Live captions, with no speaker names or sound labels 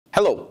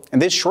Hello, in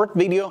this short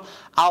video,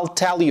 I'll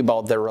tell you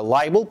about the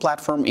reliable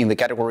platform in the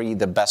category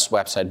The Best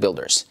Website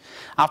Builders.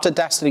 After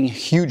testing a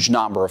huge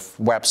number of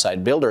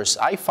website builders,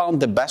 I found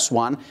the best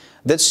one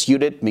that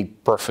suited me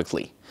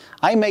perfectly.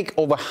 I make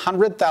over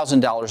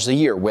 $100,000 a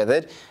year with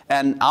it,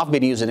 and I've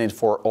been using it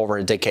for over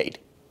a decade.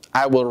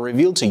 I will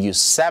reveal to you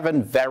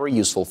 7 very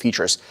useful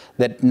features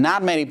that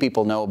not many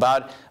people know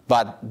about,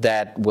 but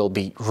that will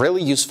be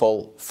really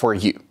useful for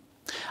you.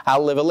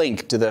 I'll leave a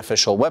link to the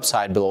official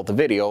website below the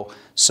video,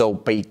 so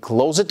pay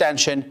close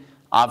attention.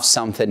 I have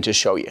something to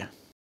show you.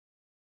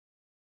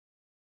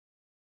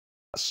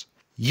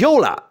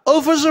 Yola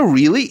offers a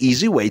really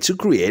easy way to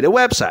create a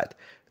website.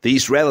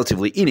 This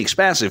relatively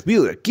inexpensive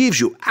builder gives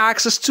you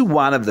access to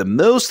one of the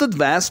most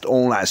advanced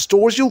online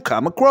stores you'll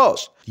come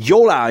across.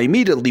 Yola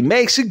immediately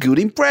makes a good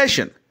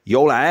impression.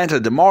 Yola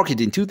entered the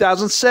market in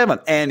 2007,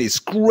 and it's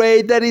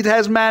great that it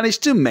has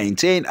managed to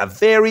maintain a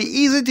very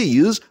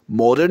easy-to-use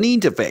modern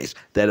interface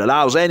that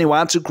allows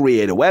anyone to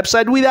create a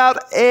website without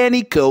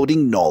any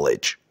coding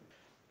knowledge.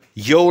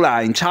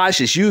 Yola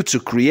entices you to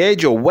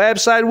create your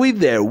website with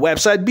their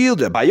website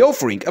builder by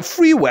offering a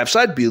free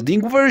website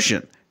building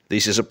version.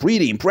 This is a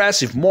pretty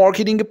impressive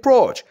marketing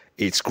approach.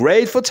 It's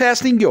great for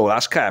testing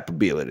Yola's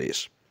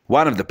capabilities.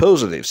 One of the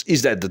positives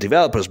is that the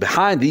developers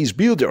behind this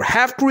builder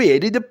have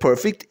created a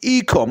perfect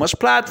e-commerce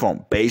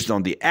platform based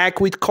on the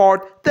Acquit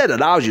card that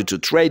allows you to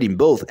trade in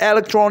both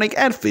electronic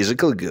and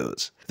physical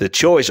goods. The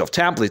choice of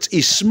templates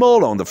is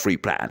small on the free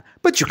plan,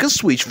 but you can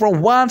switch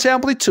from one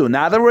template to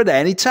another at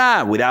any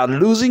time without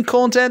losing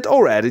content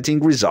or editing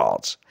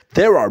results.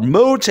 There are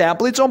more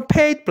templates on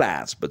paid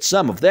plans, but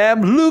some of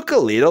them look a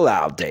little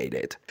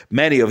outdated.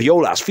 Many of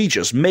Yola's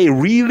features may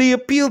really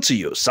appeal to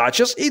you, such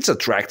as its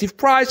attractive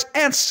price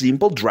and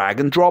simple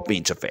drag-and-drop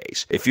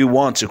interface. If you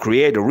want to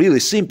create a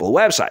really simple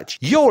website,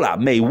 Yola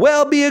may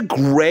well be a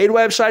great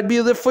website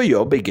builder for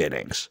your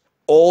beginnings.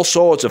 All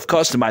sorts of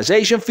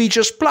customization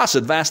features plus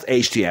advanced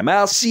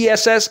HTML,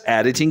 CSS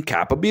editing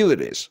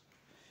capabilities.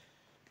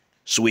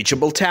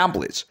 Switchable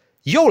templates.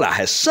 Yola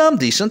has some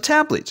decent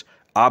templates.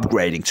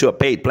 Upgrading to a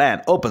paid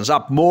plan opens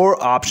up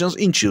more options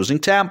in choosing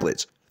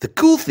templates. The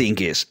cool thing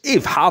is,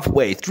 if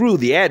halfway through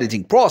the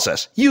editing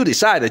process you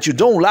decide that you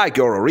don't like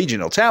your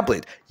original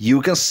template,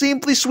 you can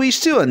simply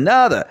switch to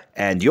another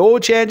and your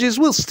changes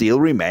will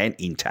still remain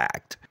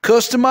intact.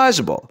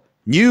 Customizable.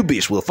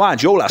 Newbies will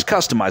find Yola's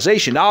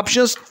customization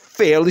options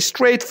fairly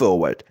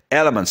straightforward.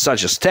 Elements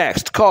such as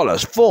text,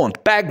 colors,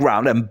 font,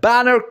 background, and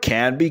banner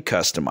can be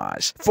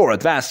customized. For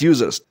advanced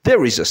users,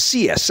 there is a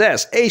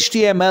CSS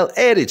HTML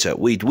editor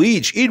with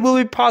which it will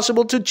be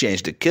possible to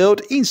change the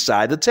code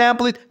inside the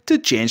template to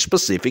change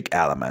specific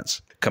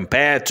elements.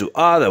 Compared to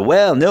other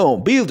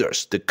well-known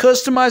builders, the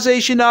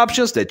customization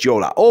options that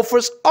Yola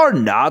offers are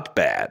not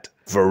bad.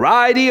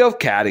 Variety of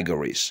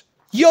categories.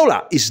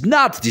 Yola is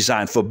not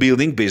designed for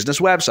building business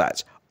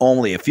websites.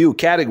 Only a few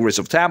categories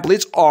of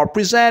templates are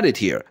presented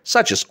here,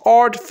 such as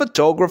art,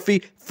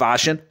 photography,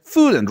 fashion,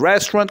 food and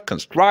restaurant,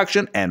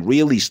 construction and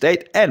real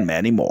estate, and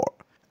many more.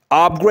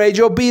 Upgrade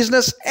your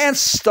business and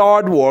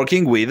start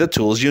working with the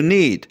tools you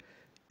need.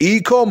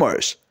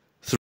 E-commerce.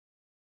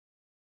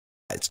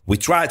 We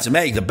try to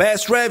make the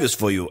best reviews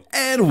for you,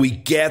 and we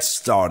get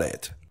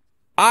started.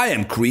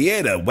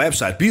 ImCreator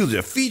website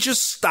builder features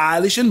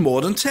stylish and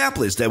modern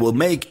templates that will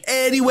make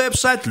any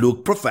website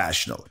look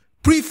professional.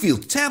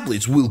 Pre-filled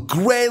templates will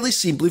greatly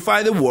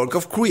simplify the work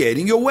of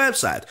creating your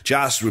website.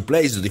 Just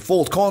replace the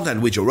default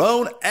content with your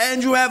own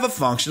and you have a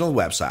functional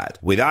website.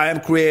 With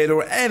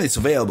ImCreator and its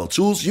available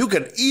tools, you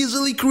can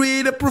easily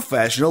create a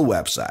professional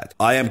website.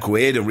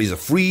 ImCreator is a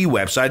free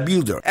website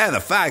builder, and the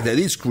fact that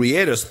its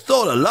creators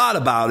thought a lot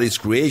about its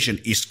creation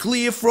is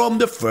clear from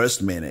the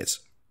first minutes.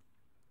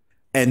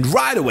 And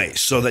right away,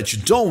 so that you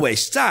don't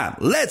waste time,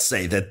 let's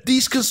say that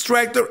this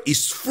constructor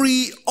is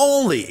free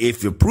only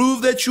if you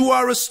prove that you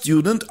are a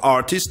student,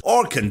 artist,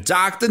 or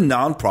conduct a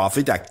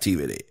non-profit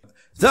activity.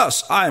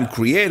 Thus,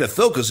 ImCreator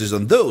focuses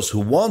on those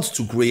who want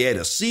to create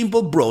a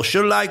simple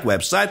brochure-like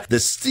website that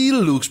still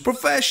looks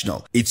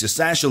professional. It's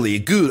essentially a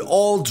good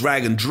old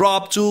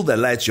drag-and-drop tool that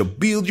lets you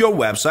build your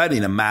website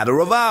in a matter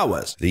of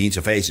hours. The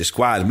interface is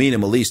quite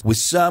minimalist with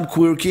some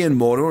quirky and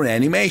modern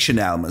animation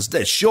elements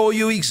that show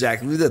you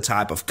exactly the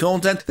type of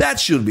content that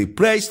should be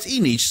placed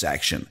in each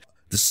section.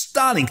 The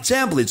stunning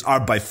templates are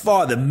by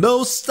far the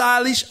most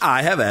stylish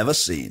I have ever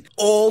seen.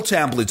 All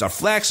templates are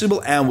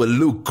flexible and will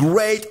look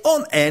great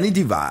on any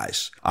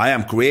device.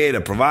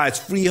 ImCreator provides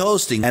free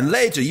hosting, and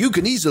later you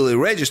can easily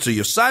register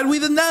your site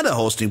with another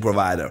hosting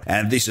provider,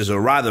 and this is a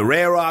rather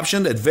rare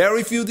option that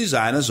very few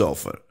designers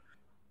offer.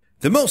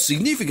 The most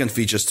significant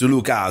features to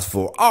look out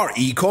for are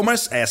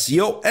e-commerce,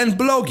 SEO, and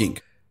blogging.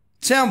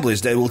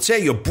 Templates that will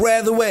take your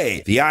breath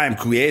away. The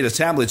ImCreator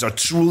templates are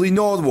truly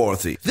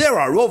noteworthy. There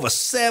are over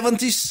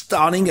 70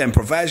 stunning and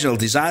professional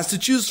designs to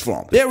choose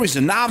from. There is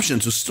an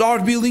option to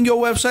start building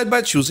your website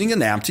by choosing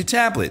an empty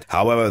template.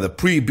 However, the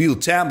pre-built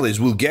templates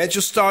will get you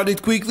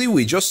started quickly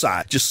with your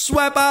site. Just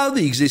swap out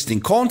the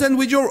existing content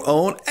with your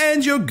own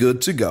and you're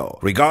good to go.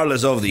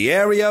 Regardless of the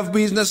area of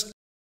business,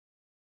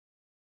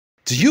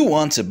 Do you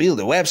want to build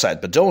a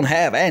website but don't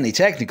have any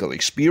technical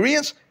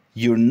experience?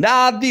 You're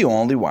not the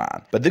only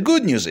one. But the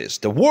good news is,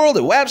 the world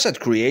of website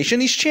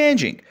creation is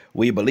changing.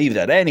 We believe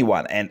that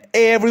anyone and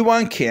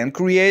everyone can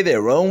create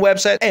their own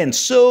website, and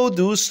so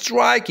do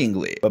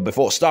Strikingly. But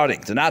before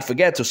starting, do not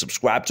forget to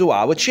subscribe to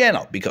our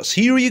channel, because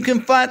here you can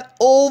find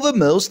all the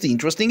most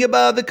interesting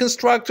about the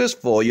constructors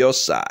for your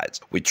sites.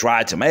 We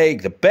try to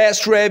make the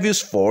best reviews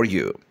for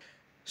you.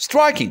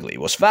 Strikingly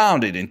was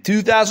founded in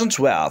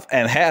 2012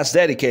 and has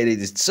dedicated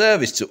its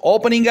service to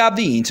opening up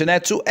the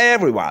internet to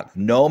everyone,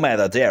 no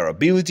matter their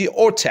ability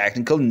or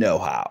technical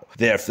know-how.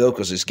 Their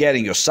focus is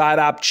getting your site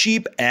up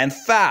cheap and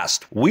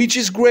fast, which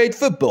is great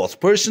for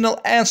both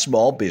personal and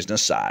small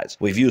business sites.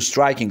 We've used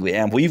Strikingly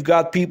and we've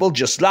got people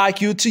just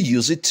like you to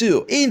use it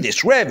too. In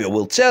this review,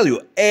 we'll tell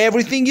you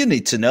everything you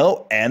need to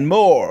know and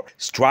more.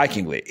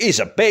 Strikingly is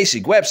a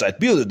basic website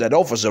builder that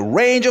offers a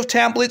range of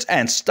templates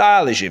and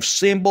stylish if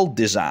simple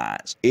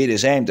designs. It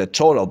is aimed at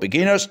total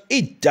beginners.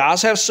 It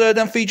does have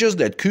certain features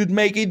that could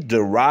make it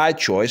the right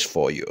choice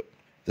for you.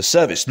 The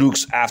service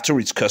looks after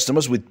its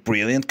customers with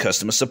brilliant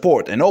customer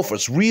support and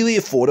offers really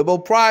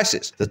affordable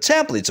prices. The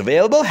templates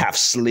available have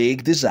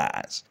sleek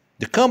designs.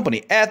 The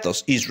company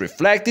ethos is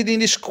reflected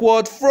in this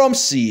quote from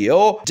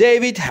CEO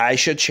David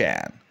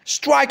Haisha-Chan.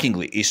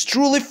 Strikingly is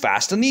truly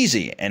fast and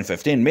easy. In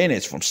 15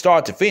 minutes from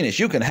start to finish,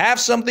 you can have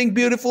something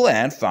beautiful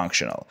and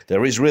functional.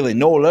 There is really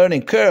no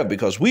learning curve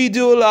because we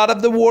do a lot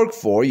of the work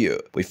for you.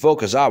 We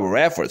focus our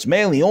efforts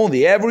mainly on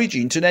the average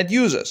internet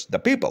users, the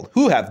people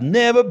who have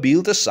never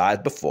built a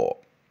site before.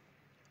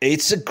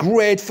 It's a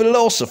great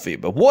philosophy,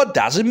 but what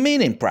does it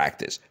mean in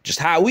practice? Just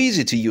how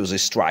easy to use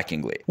is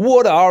Strikingly?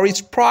 What are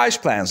its price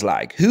plans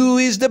like? Who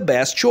is the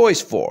best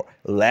choice for?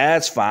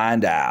 Let's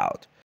find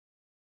out.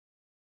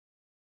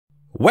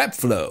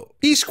 Webflow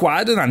is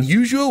quite an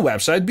unusual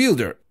website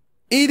builder.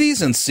 It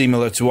isn't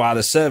similar to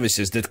other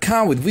services that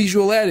come with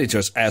visual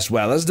editors as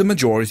well as the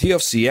majority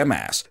of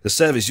CMS. The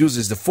service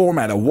uses the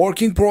format of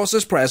working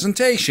process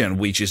presentation,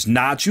 which is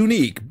not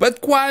unique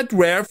but quite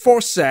rare for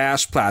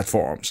SaaS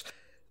platforms.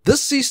 The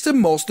system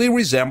mostly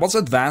resembles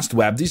advanced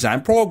web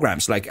design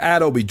programs like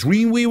Adobe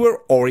Dreamweaver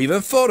or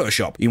even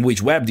Photoshop, in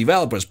which web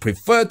developers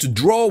prefer to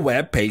draw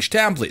web page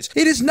templates.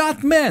 It is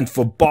not meant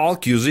for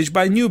bulk usage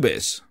by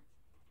newbies.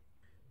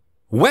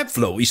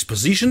 Webflow is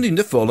positioned in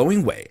the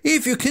following way.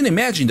 If you can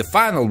imagine the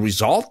final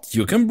result,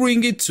 you can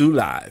bring it to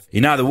life.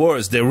 In other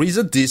words, there is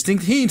a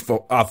distinct hint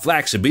of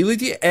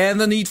flexibility and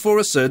the need for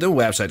a certain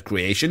website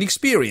creation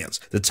experience.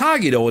 The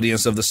target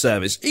audience of the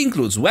service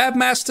includes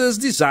webmasters,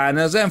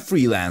 designers, and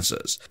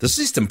freelancers. The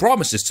system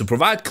promises to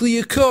provide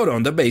clear code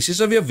on the basis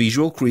of your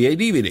visual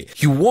creativity.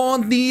 You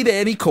won't need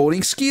any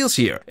coding skills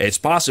here. It's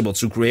possible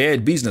to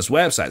create business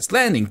websites,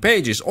 landing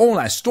pages,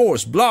 online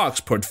stores,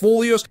 blogs,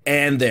 portfolios,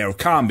 and their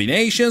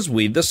combinations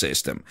with the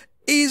system.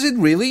 Is it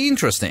really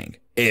interesting?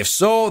 If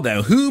so,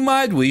 then who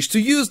might wish to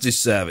use this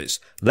service?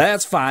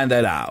 Let's find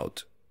that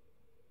out.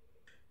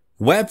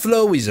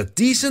 Webflow is a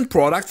decent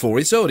product for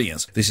its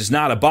audience. This is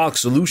not a bulk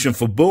solution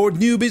for bored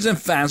newbies and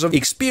fans of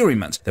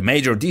experiments. The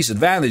major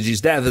disadvantage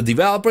is that the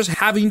developers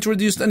have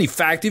introduced an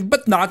effective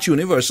but not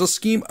universal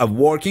scheme of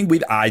working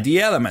with ID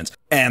elements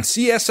and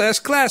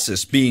CSS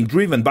classes, being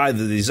driven by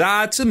the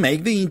desire to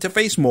make the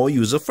interface more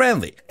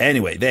user-friendly.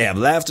 Anyway, they have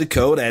left the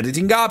code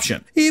editing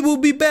option. It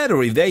would be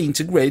better if they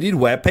integrated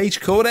web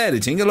page code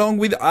editing along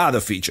with other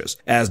features.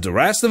 As the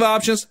rest of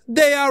options,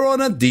 they are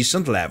on a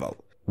decent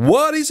level.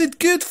 What is it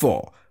good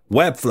for?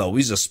 Webflow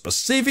is a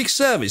specific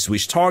service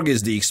which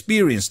targets the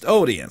experienced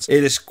audience.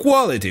 It is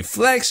quality,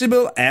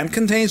 flexible, and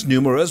contains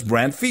numerous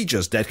brand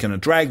features that can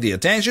attract the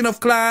attention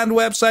of client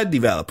website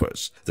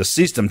developers. The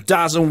system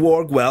doesn't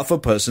work well for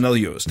personal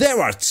use.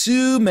 There are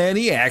too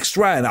many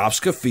extra and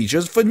obscure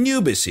features for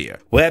newbies here.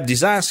 Web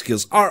design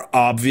skills are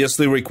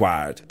obviously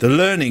required. The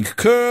learning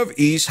curve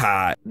is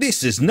high.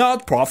 This is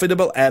not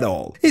profitable at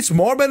all. It's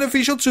more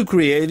beneficial to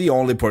create the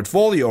only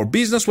portfolio or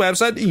business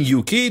website in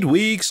UKIT,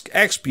 Wix,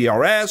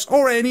 XPRS,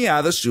 or any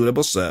other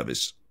suitable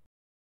service.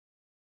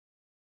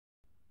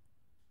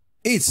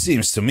 It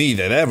seems to me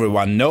that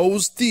everyone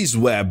knows this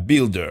web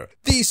builder.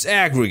 This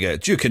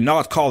aggregate, you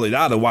cannot call it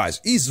otherwise,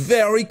 is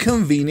very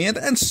convenient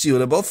and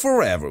suitable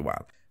for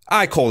everyone.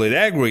 I call it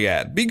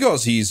aggregate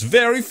because he is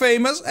very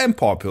famous and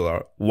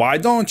popular. Why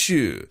don't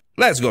you?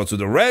 Let's go to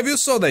the review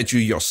so that you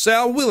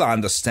yourself will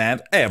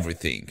understand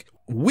everything.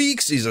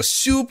 Wix is a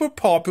super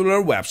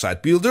popular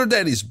website builder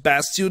that is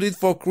best suited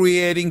for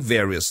creating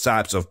various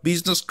types of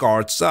business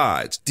card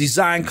sites.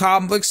 Design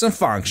complex and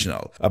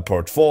functional. A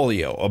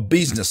portfolio, a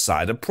business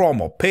site, a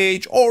promo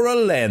page, or a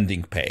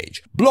landing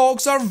page.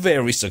 Blogs are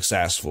very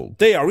successful.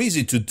 They are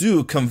easy to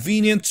do,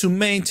 convenient to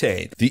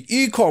maintain. The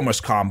e-commerce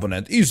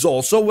component is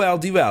also well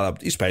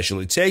developed,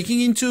 especially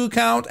taking into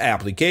account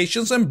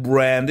applications and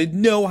branded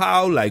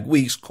know-how like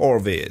Wix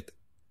Corvid.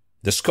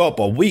 The scope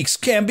of Wix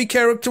can be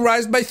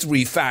characterized by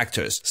three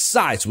factors: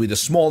 sites with a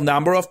small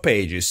number of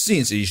pages,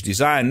 since each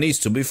design needs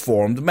to be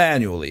formed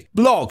manually.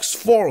 Blogs,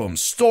 forums,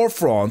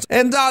 storefronts,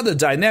 and other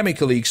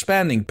dynamically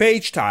expanding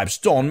page types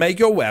don't make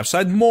your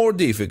website more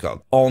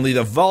difficult. Only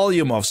the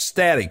volume of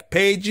static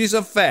pages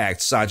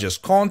affects, such as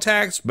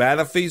contacts,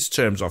 benefits,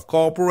 terms of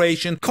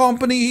cooperation,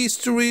 company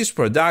histories,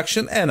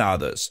 production, and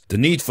others. The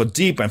need for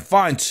deep and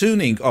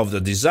fine-tuning of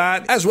the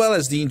design, as well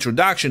as the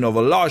introduction of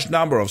a large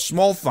number of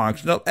small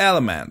functional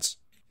elements.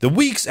 The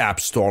Wix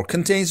App Store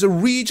contains a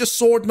rich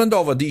assortment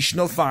of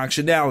additional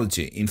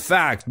functionality, in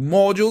fact,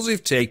 modules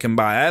if taken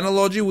by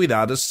analogy with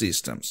other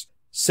systems.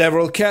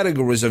 Several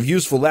categories of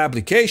useful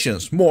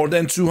applications, more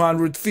than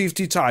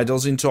 250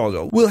 titles in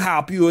total, will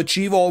help you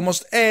achieve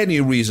almost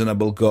any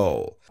reasonable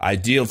goal.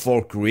 Ideal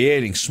for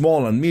creating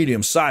small and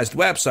medium-sized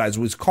websites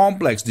with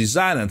complex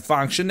design and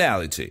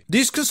functionality.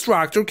 This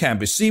constructor can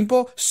be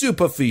simple,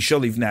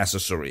 superficial if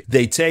necessary.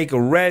 They take a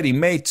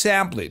ready-made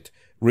template,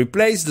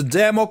 replace the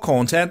demo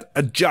content,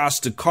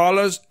 adjust the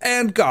colors,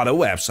 and got a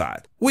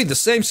website. With the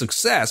same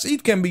success,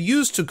 it can be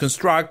used to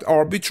construct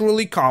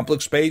arbitrarily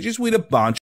complex pages with a bunch